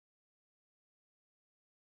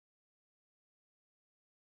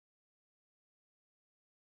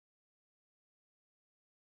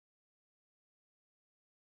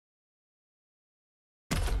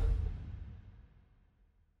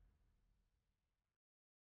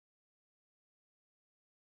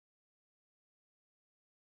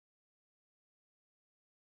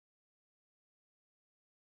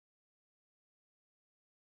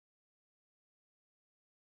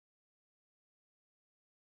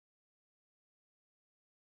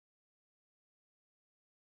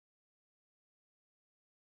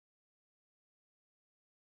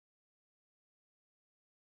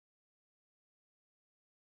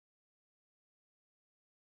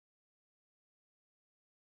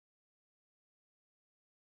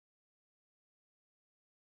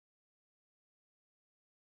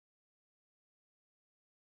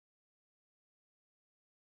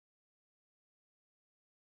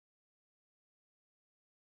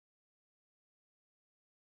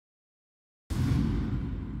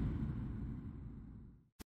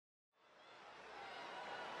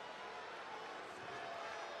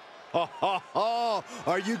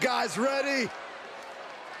Are you guys ready?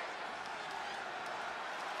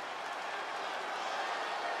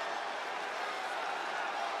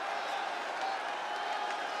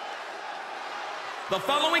 The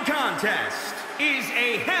following contest is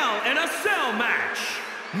a Hell in a Cell match.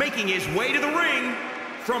 Making his way to the ring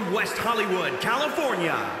from West Hollywood,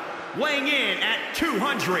 California, weighing in at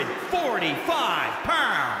 245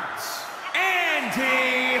 pounds,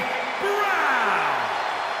 Andy Brown.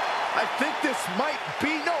 I think this might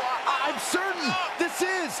be, no, I'm certain this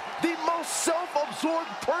is the most self-absorbed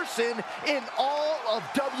person in all of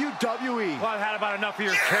WWE. Well, I've had about enough of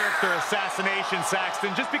your character assassination,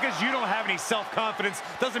 Saxton. Just because you don't have any self-confidence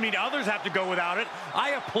doesn't mean others have to go without it.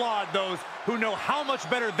 I applaud those who know how much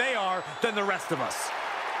better they are than the rest of us.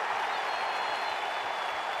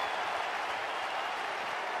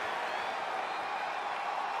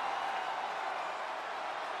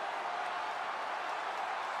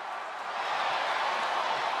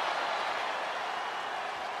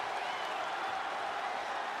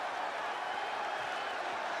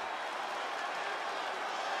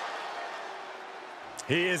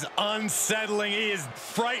 He is unsettling, he is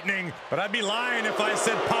frightening, but I'd be lying if I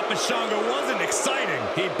said Papa Shango wasn't exciting.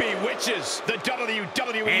 He bewitches the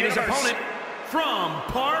WWE And Universe. his opponent from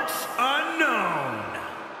parts unknown,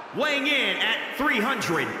 weighing in at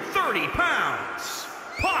 330 pounds,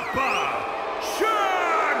 Papa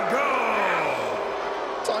Shango.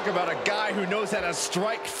 Talk about a guy who knows how to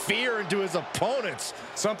strike fear into his opponents.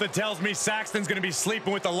 Something tells me Saxton's gonna be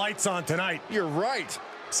sleeping with the lights on tonight. You're right.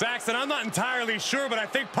 Saxton, I'm not entirely sure, but I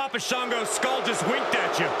think Papa Shango's skull just winked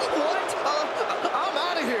at you. What? I'm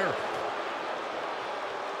out of here.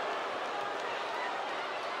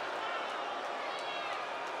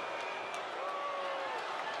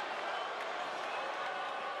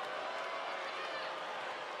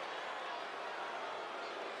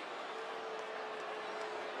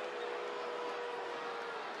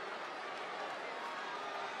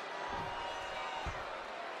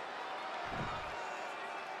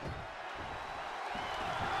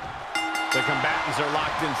 The combatants are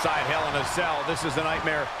locked inside Hell in a Cell. This is a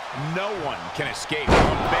nightmare no one can escape.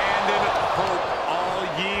 Abandon hope, all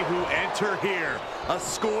ye who enter here. A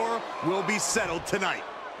score will be settled tonight.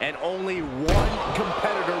 And only one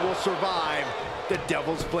competitor will survive the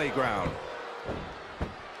Devil's Playground.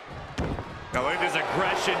 Now look at this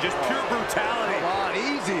aggression, just pure brutality. Come on,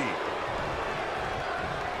 easy.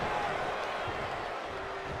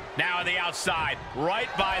 Now on the outside, right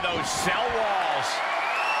by those cell walls.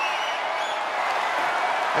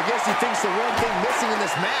 I guess he thinks the one thing missing in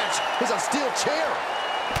this match is a steel chair.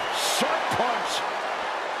 Sharp punch.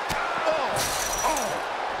 Oh, oh.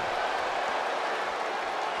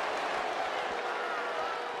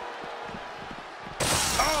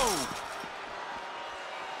 Oh.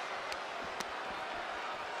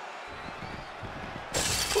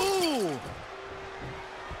 Ooh.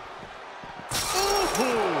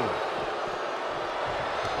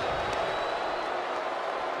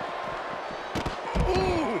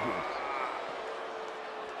 Ooh.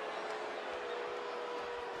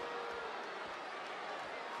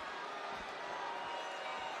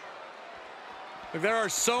 There are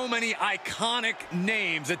so many iconic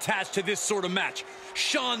names attached to this sort of match.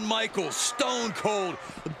 Shawn Michaels, Stone Cold,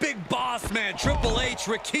 the Big Boss Man, Triple H,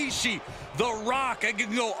 Rikishi, The Rock. I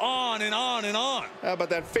can go on and on and on. How about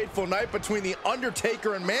that fateful night between The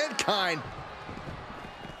Undertaker and Mankind?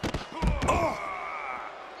 Oh.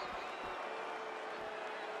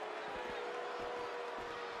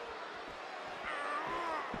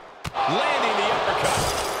 Landing the uppercut.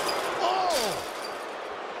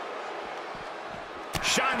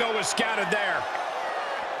 Shango was scouted there.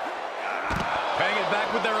 Paying it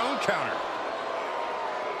back with their own counter.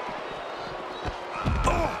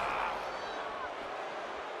 Oh.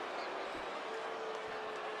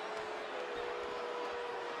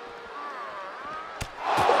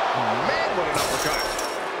 Man, what an uppercut.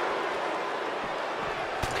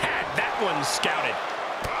 Had that one scouted.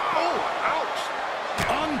 Oh, ouch.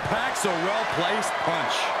 Unpacks a well-placed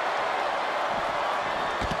punch.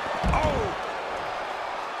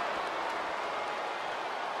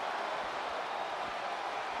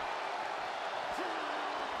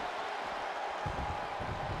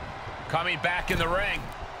 Coming back in the ring.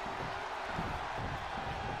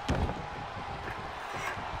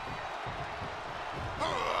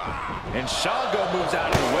 And Shango moves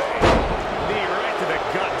out of the way. Knee right to the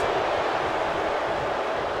gut.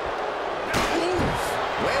 Oof.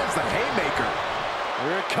 Lands the haymaker.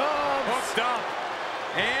 Here it comes. Hooked up.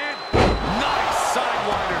 And nice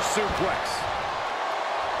sidewinder suplex.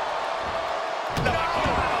 No.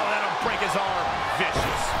 Oh, that'll break his arm.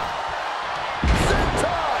 Vicious.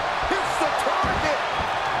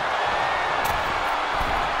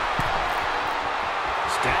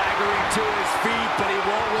 to his feet, but he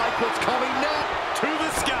won't like what's coming next. To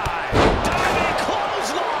the sky. Diving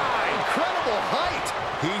clothesline. Incredible height.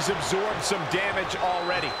 He's absorbed some damage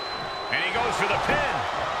already. And he goes for the pin.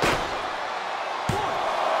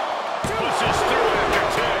 Pushes through after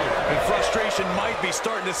two. And frustration might be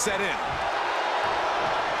starting to set in.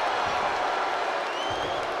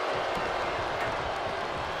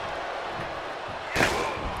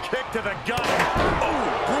 Kick to the gut. Oh,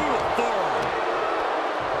 brutal forward.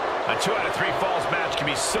 A 2 out of 3 falls match can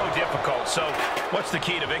be so difficult. So what's the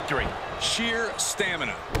key to victory? Sheer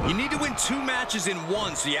stamina. You need to win 2 matches in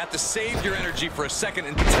one, so you have to save your energy for a second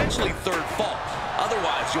and potentially third fall.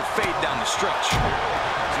 Otherwise, you'll fade down the stretch.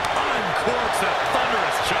 Uncorks a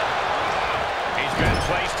thunderous chop. He's been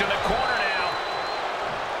placed in the corner now.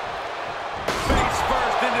 Face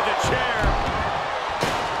first into the chair.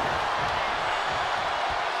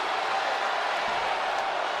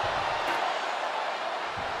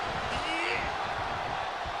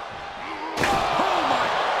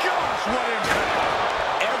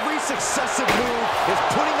 Successive move is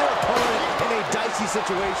putting their opponent in a dicey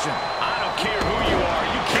situation. I don't care who you are,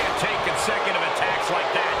 you can't take consecutive attacks like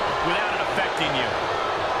that without it affecting you.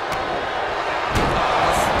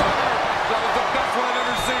 That was the best one I've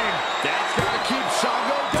ever seen. That's got to keep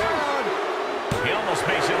Shango down. He almost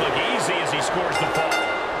makes it look easy as he scores the fall.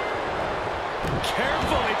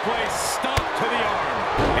 Carefully placed stomp to the arm.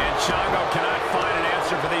 And Shango cannot find an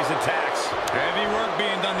answer for these attacks. Heavy work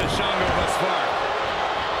being done to Shango thus far.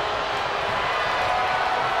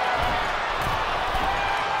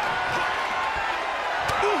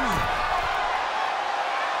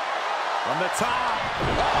 From the top.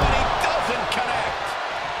 Oh, and he doesn't connect.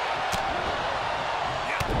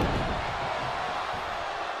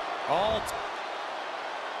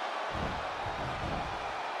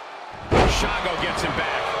 Shango gets him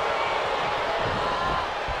back.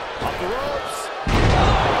 Up the ropes.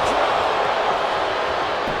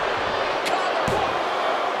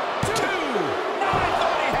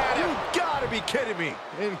 You gotta be kidding me.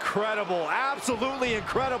 Incredible. Absolutely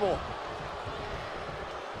incredible.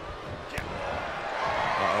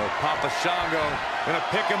 Uh-oh, Papa Shango gonna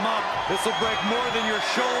pick him up. This will break more than your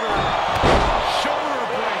shoulder. Shoulder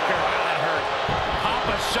breaker. That hurt.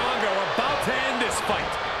 Papa Shango about to end this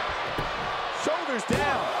fight. Shoulders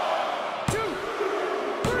down. 2.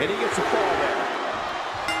 And he gets a fall there.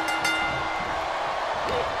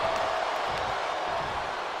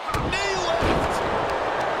 Knee lift.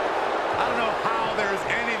 I don't know how there's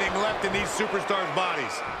anything left in these superstars'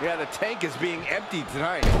 bodies. Yeah, the tank is being emptied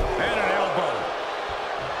tonight. And an elbow.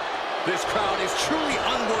 This crowd is truly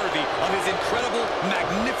unworthy of his incredible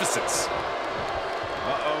magnificence.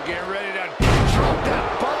 Uh-oh, getting ready to Drop that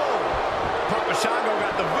bone. Papa Shango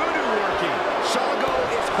got the voodoo working. Shango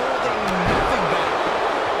is holding nothing back.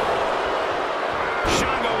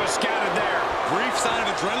 Shango was scouted there. Brief sign of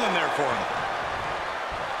adrenaline there for him.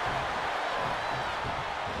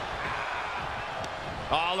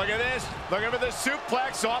 Oh, look at this. Looking for the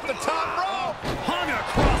suplex off the top rope. Hung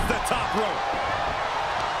across the top rope.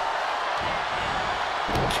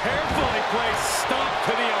 Carefully placed stomp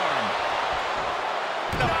to the arm.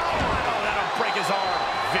 No, that'll break his arm.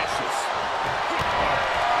 Vicious.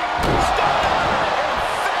 Emphatically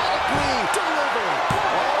delivered.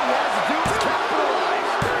 All he has to do is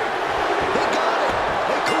capitalize. He got it.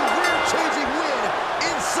 A career-changing win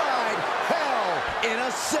inside Hell in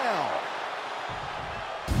a Cell.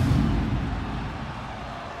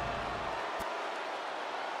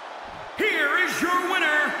 Here is your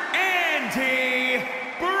winner, Andy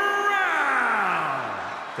Brown.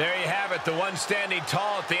 There you have it, the one standing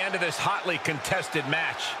tall at the end of this hotly contested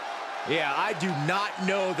match. Yeah, I do not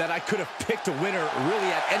know that I could have picked a winner really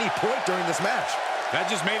at any point during this match. That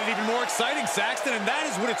just made it even more exciting, Saxton, and that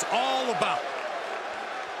is what it's all about.